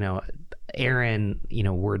us. Aaron,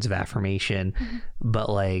 words of affirmation, but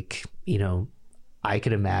like, I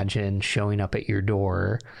could imagine showing up at your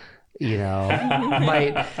door,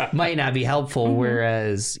 might not be helpful.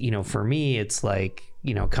 Whereas, for me, it's like,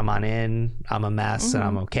 come on in, I'm a mess and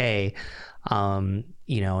I'm okay.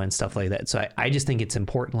 And stuff like that. So I just think it's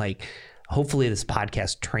important, like, hopefully this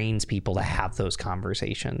podcast trains people to have those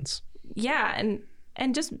conversations. Yeah.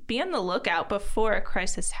 And just be on the lookout before a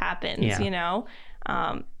crisis happens,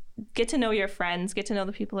 get to know your friends, get to know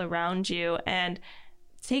the people around you, and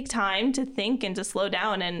take time to think and to slow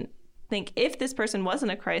down and think, if this person was in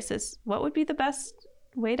a crisis, what would be the best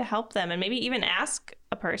way to help them? And maybe even ask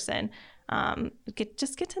a person, get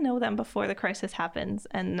to know them before the crisis happens,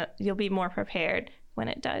 and you'll be more prepared when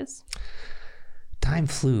it does. time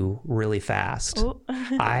flew really fast. Oh.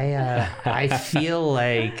 I feel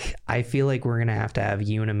like we're gonna have to have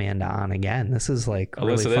you and Amanda on again. This is like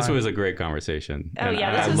really Alyssa, fun. this was a great conversation. Oh,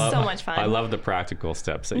 yeah, this was so much fun. I love the practical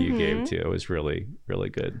steps that you gave too. It was really, really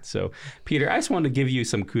good. So, Peter, I just wanted to give you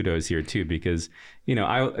some kudos here too, because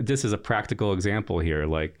this is a practical example here.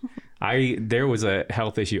 Like, there was a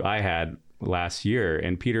health issue I had last year,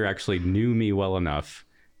 and Peter actually knew me well enough.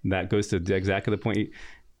 That goes to exactly the point.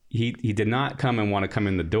 He did not come and want to come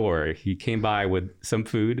in the door. He came by with some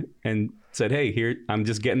food and said, "Hey, here, I'm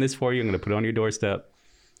just getting this for you. I'm going to put it on your doorstep.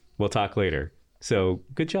 We'll talk later." So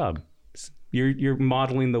good job. You're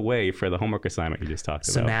modeling the way for the homework assignment you just talked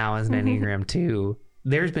about. So now as an Enneagram 2,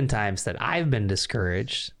 there's been times that I've been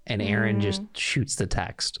discouraged and Aaron just shoots the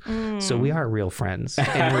text. So we are real friends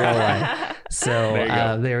in real life. So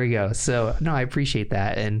there we go. So no, I appreciate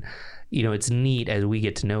that. And it's neat as we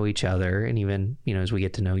get to know each other, and even, as we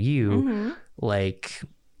get to know you, like,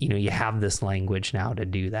 you have this language now to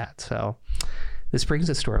do that. So this brings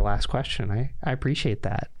us to our last question. I appreciate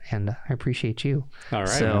that. And I appreciate you. All right.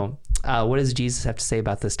 So what does Jesus have to say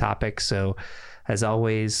about this topic? So as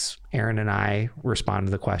always, Aaron and I respond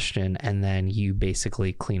to the question, and then you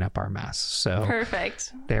basically clean up our mess. So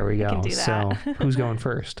perfect. There we go. Can do that. So who's going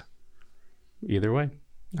first? Either way.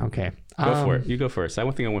 Okay. Go for it. You go first. I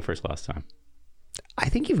think I went first last time. I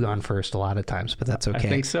think you've gone first a lot of times, but that's okay. I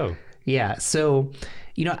think so. Yeah. So,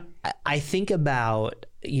 I think about,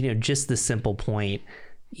 just the simple point,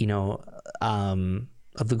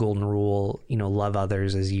 of the golden rule, love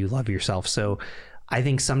others as you love yourself. So I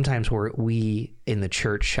think sometimes we in the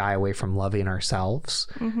church shy away from loving ourselves,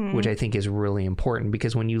 which I think is really important,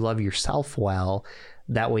 because when you love yourself well,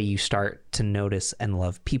 that way you start to notice and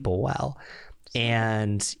love people well.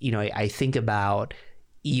 And, I think about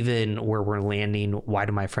even where we're landing, why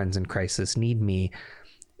do my friends in crisis need me?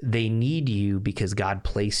 They need you because God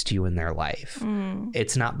placed you in their life.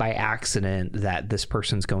 It's not by accident that this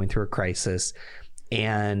person's going through a crisis.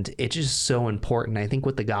 And it's just so important. I think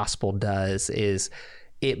what the gospel does is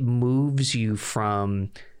it moves you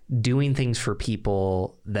from doing things for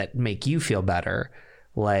people that make you feel better,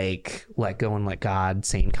 like let go and let God,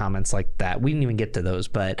 saying comments like that. We didn't even get to those,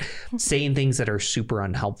 but saying things that are super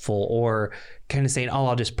unhelpful, or kind of saying, "Oh,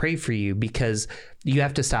 I'll just pray for you," because you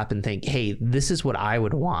have to stop and think, hey, this is what I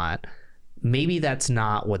would want. Maybe that's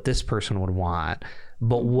not what this person would want,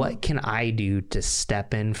 but what can I do to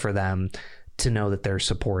step in for them to know that they're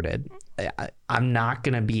supported? I'm not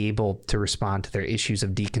going to be able to respond to their issues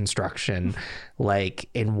of deconstruction like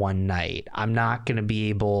in one night. I'm not going to be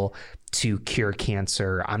able to cure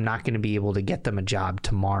cancer. I'm not going to be able to get them a job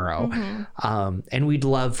tomorrow. And we'd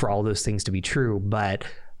love for all those things to be true, but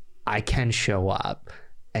I can show up,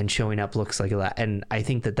 and showing up looks like a lot. And I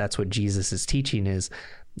think that that's what Jesus is teaching is,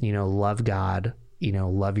 love God,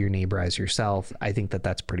 love your neighbor as yourself. I think that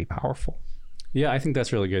that's pretty powerful. Yeah, I think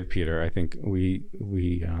that's really good, Peter. I think we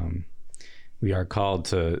are called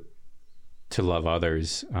to love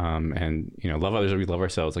others, and love others as we love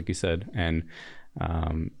ourselves, like you said. And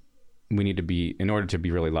we need to be, in order to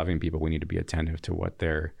be really loving people, we need to be attentive to what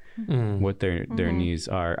their needs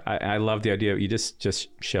are. I love the idea of you just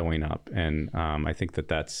showing up, and I think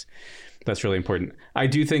that's really important. I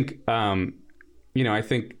do think I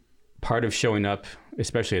think part of showing up,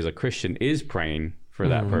 especially as a Christian, is praying for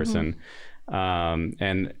that person.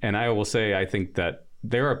 And I will say, I think that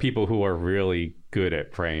there are people who are really good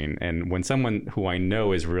at praying. And when someone who I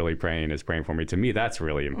know is really praying for me, to me, that's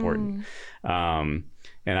really important.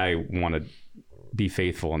 And I want to be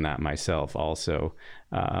faithful in that myself also.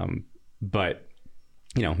 But,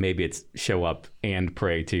 maybe it's show up and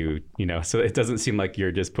pray too, so it doesn't seem like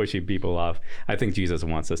you're just pushing people off. I think Jesus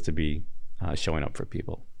wants us to be showing up for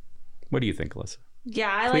people. What do you think, Alyssa?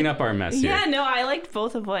 Yeah, Clean up our mess here. Yeah, no, I liked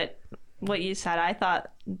both of what you said. I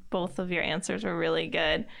thought both of your answers were really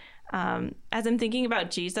good. As I'm thinking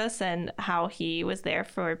about Jesus and how he was there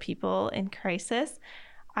for people in crisis,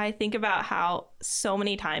 I think about how so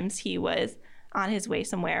many times he was on his way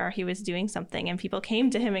somewhere, or he was doing something, and people came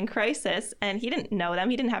to him in crisis, and he didn't know them.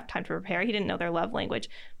 He didn't have time to prepare. He didn't know their love language,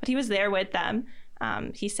 but he was there with them.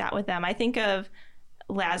 He sat with them. I think of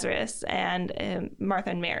Lazarus and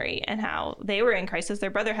Martha and Mary, and how they were in crisis. Their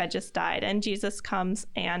brother had just died, and Jesus comes,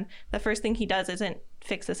 and the first thing he does isn't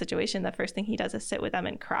fix the situation. The first thing he does is sit with them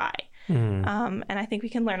and cry. And I think we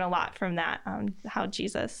can learn a lot from that, how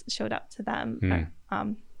Jesus showed up to them,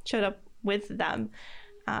 showed up with them.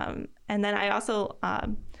 And then I also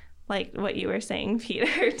like what you were saying,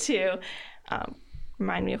 Peter, to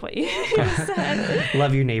remind me of what you said.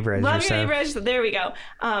 Love your neighbor as yourself. Love your neighbor as yourself. There we go.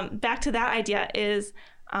 Back to that idea is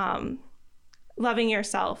loving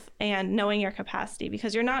yourself and knowing your capacity,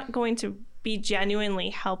 because you're not going to be genuinely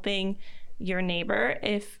helping your neighbor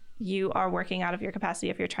if you are working out of your capacity,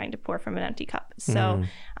 if you're trying to pour from an empty cup. So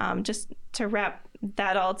just to wrap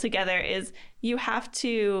that all together is you have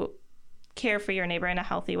to care for your neighbor in a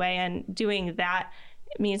healthy way, and doing that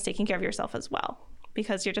means taking care of yourself as well,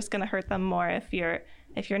 because you're just going to hurt them more if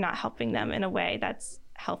you're not helping them in a way that's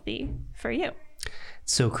healthy for you.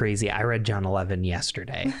 So crazy. I read John 11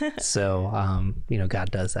 yesterday. So,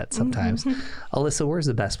 God does that sometimes. Alyssa, where's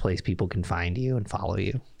the best place people can find you and follow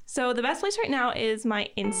you? So the best place right now is my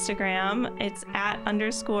Instagram. It's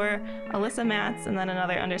 @_Alyssa Matz and then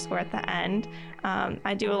another underscore at the end.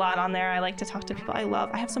 I do a lot on there. I like to talk to people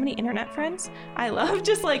I have so many internet friends. I love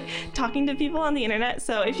just like talking to people on the internet.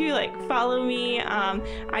 So if you like follow me,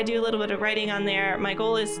 I do a little bit of writing on there. My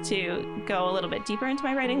goal is to go a little bit deeper into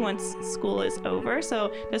my writing once school is over.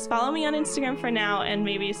 So just follow me on Instagram for now, and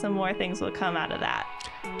maybe some more things will come out of that.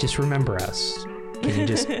 Just remember us. Can you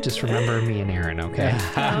just remember me and Aaron, okay?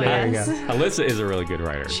 There you go. Alyssa is a really good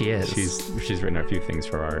writer. She is. She's written a few things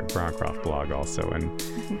for our Browncroft blog also, and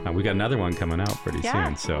we got another one coming out pretty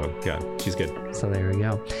soon. So yeah, she's good. So there we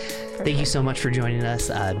go. Perfect. Thank you so much for joining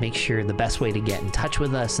us. Make sure the best way to get in touch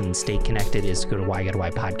with us and stay connected is to go to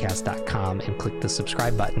whygotwhypodcast.com and click the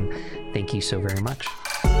subscribe button. Thank you so very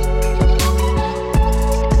much.